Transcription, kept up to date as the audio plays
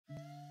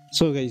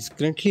So guys,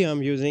 currently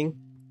I'm using,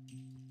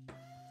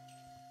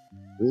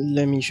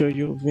 let me show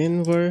you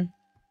WinVer,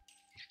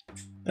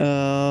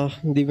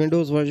 the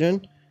Windows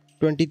version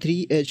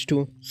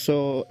 23H2.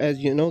 So as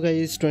you know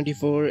guys,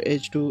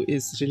 24H2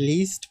 is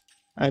released,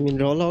 I mean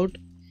rollout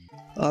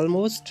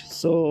almost.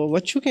 So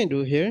what you can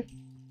do here,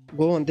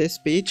 go on this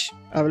page,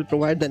 I will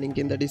provide the link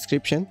in the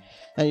description,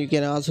 and you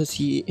can also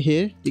see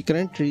here the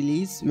current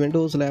release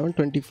Windows 11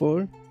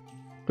 2024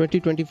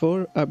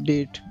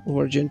 update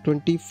version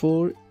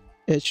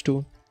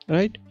 24H2,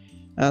 right?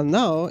 And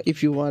now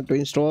if you want to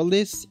install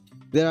this,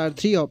 there are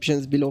three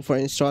options below for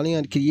installing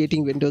and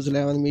creating Windows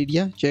 11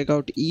 media. Check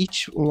out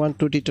each one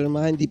to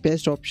determine the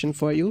best option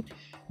for you.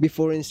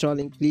 Before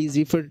installing, please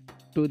refer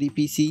to the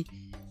PC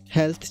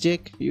health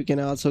check. You can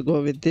also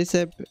go with this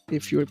app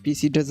if your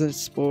PC doesn't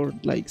support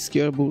like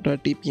secure boot or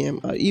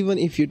TPM, or even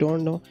if you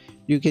don't know,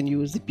 you can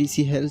use the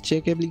PC health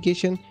check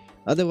application.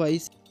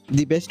 Otherwise,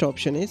 the best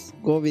option is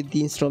go with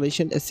the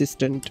installation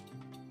assistant.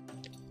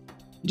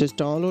 Just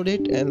download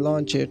it and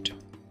launch it.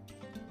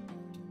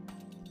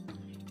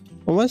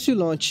 Once you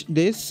launch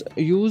this,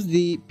 use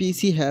the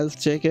PC health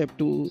check app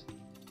to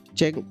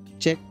check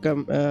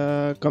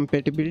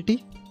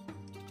compatibility.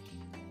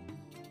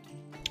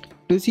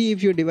 To see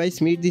if your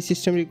device meets the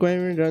system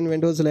requirement, run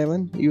Windows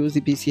 11, use the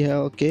PC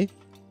health. Okay,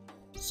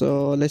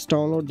 so let's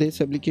download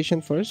this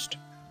application first.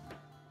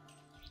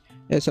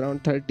 It's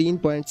around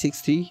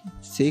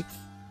 13.636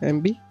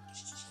 MB.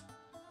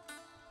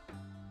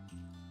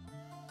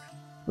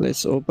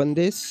 Let's open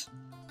this.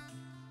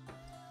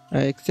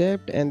 I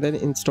accept and then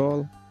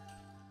install.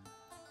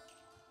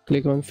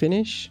 Click on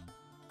finish.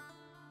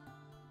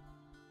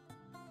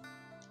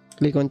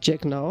 Click on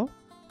check now.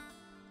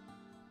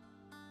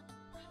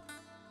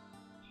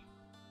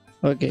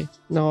 Okay,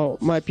 now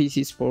my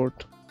PC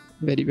support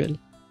very well.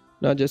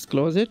 Now just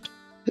close it.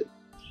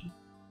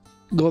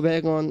 Go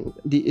back on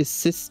the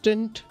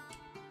assistant,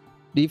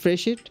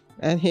 refresh it,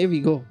 and here we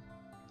go.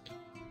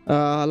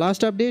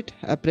 Last update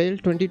April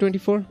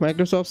 2024,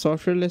 Microsoft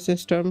Software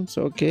License Terms.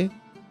 Okay,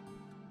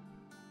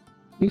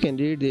 you can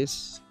read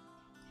this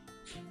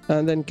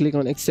and then click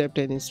on accept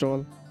and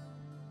install.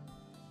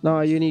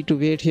 Now you need to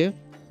wait here.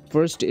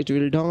 First it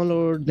will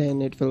download,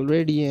 then it will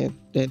ready, and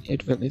then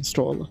it will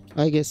install,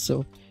 I guess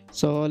so.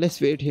 So let's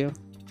wait here.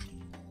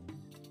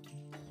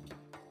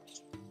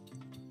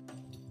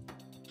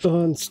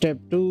 On step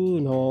 2,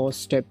 no,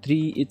 step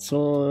 3, it's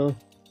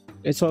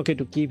okay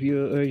to keep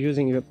you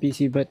using your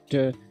PC, but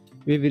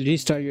we will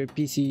restart your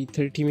PC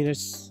 30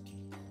 minutes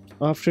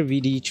after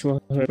we reach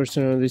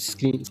 100% on the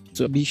screen.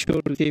 So be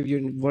sure to save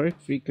your work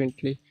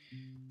frequently.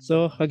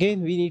 So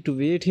again, we need to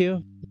wait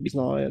here because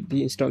now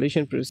the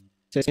installation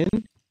process in.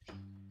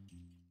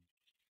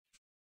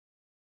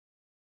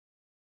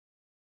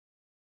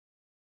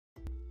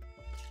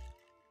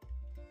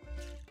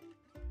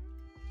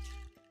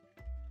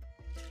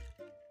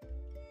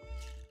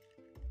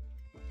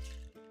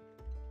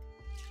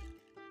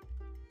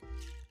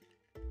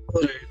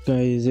 Alright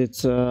guys,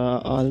 it's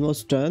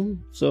almost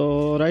done.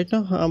 So right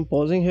now I'm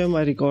pausing here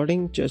my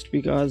recording just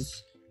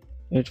because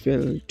it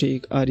will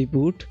take a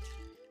reboot.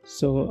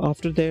 So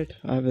after that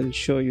I will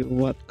show you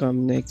what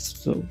come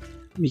next, so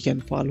we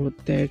can follow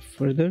that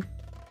further.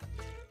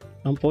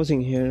 I'm pausing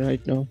here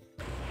right now.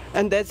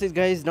 And that's it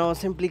guys. Now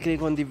simply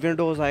click on the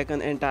Windows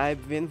icon and type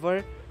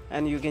WinVer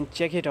and you can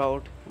check it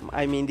out.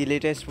 I mean the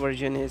latest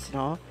version is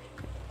now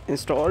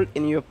installed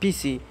in your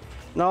PC.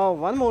 Now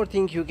one more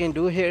thing you can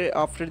do here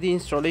after the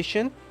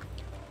installation,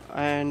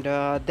 and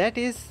that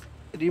is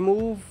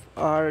remove,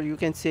 or you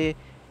can say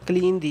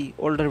clean, the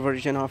older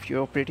version of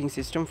your operating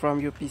system from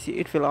your PC.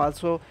 It will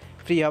also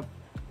free up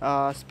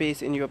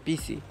space in your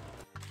PC.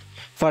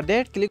 For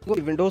that, click on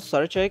the Windows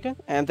search icon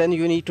and then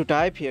you need to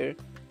type here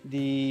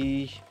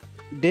the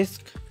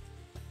disk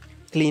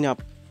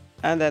cleanup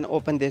and then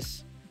open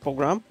this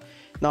program.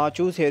 Now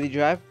choose here the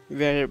drive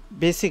where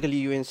basically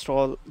you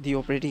install the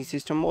operating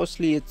system.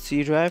 Mostly it's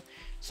C drive,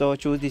 so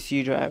choose the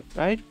C drive,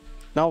 right?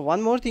 Now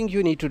one more thing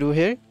you need to do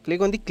here, click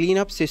on the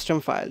cleanup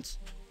system files,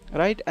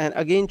 right? And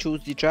again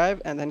choose the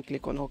drive and then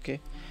click on OK.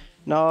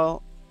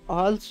 Now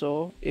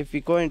also if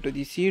we go into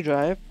the C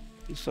drive,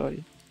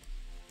 sorry,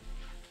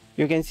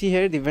 you can see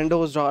here the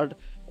Windows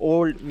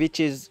old,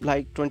 which is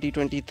like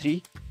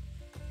 2023,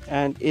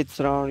 and it's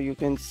around, you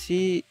can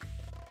see,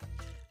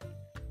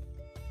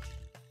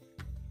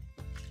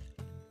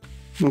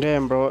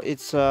 damn bro,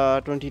 it's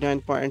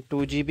 29.2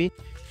 GB,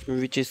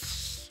 which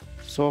is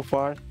so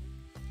far.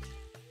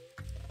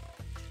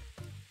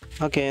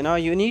 Okay, now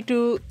you need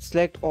to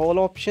select all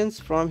options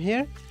from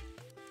here.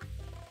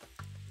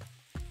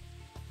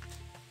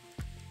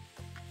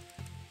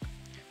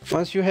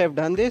 Once you have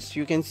done this,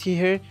 you can see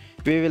here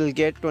we will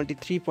get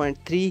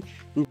 23.3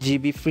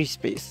 GB free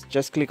space.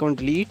 Just click on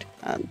delete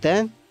and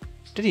then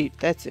delete.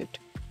 That's it.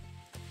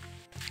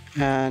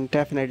 And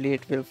definitely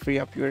it will free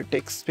up your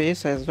text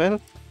space as well.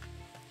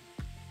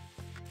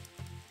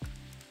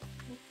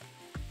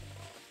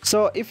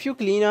 So if you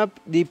clean up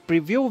the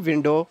preview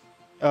window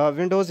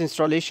Windows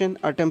installation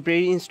or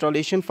temporary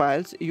installation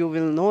files, you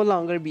will no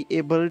longer be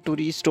able to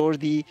restore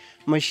the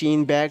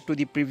machine back to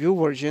the preview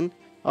version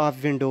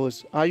of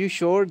Windows. Are you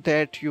sure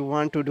that you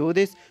want to do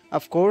this?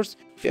 Of course,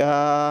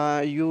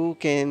 you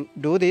can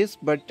do this,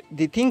 but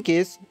the thing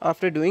is,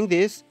 after doing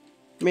this,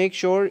 make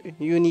sure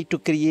you need to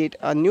create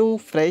a new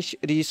fresh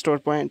restore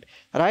point.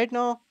 Right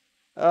now,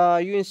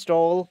 you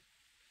install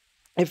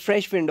a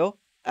fresh window,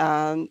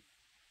 and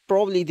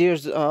probably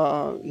there's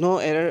no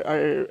error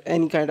or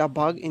any kind of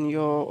bug in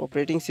your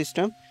operating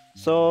system,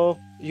 so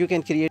you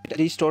can create a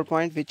restore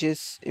point, which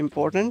is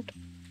important.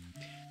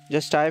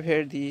 Just type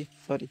here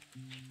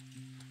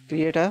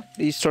create a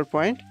restore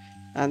point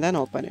and then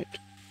open it.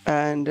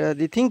 And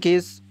the thing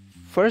is,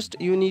 first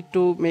you need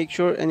to make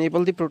sure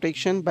enable the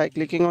protection by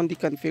clicking on the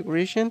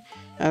configuration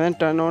and then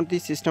turn on the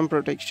system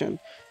protection.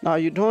 Now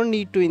you don't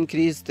need to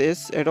increase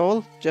this at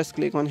all, just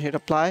click on hit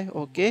apply,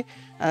 okay,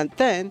 and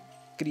then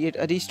create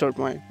a restore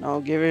point. Now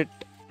give it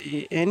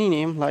any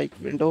name like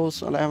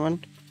Windows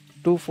 11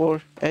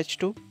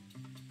 24H2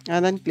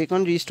 and then click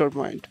on restore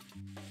point.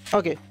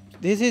 Okay,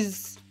 this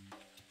is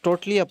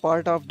totally a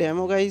part of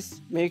demo,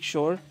 guys. Make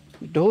sure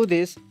do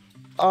this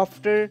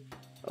after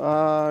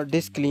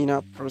disk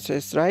cleanup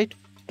process, right?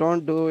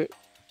 Don't do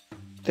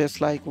this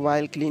like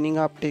while cleaning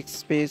up takes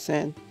space,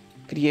 and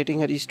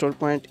creating a restore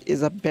point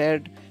is a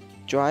bad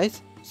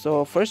choice.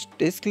 So first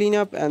disk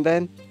cleanup and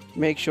then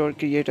make sure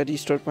create a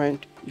restore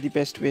point, the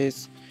best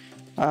ways.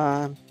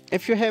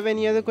 If you have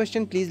any other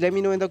question, please let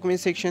me know in the comment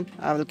section.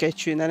 I will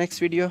catch you in the next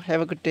video. Have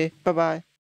a good day. Bye bye.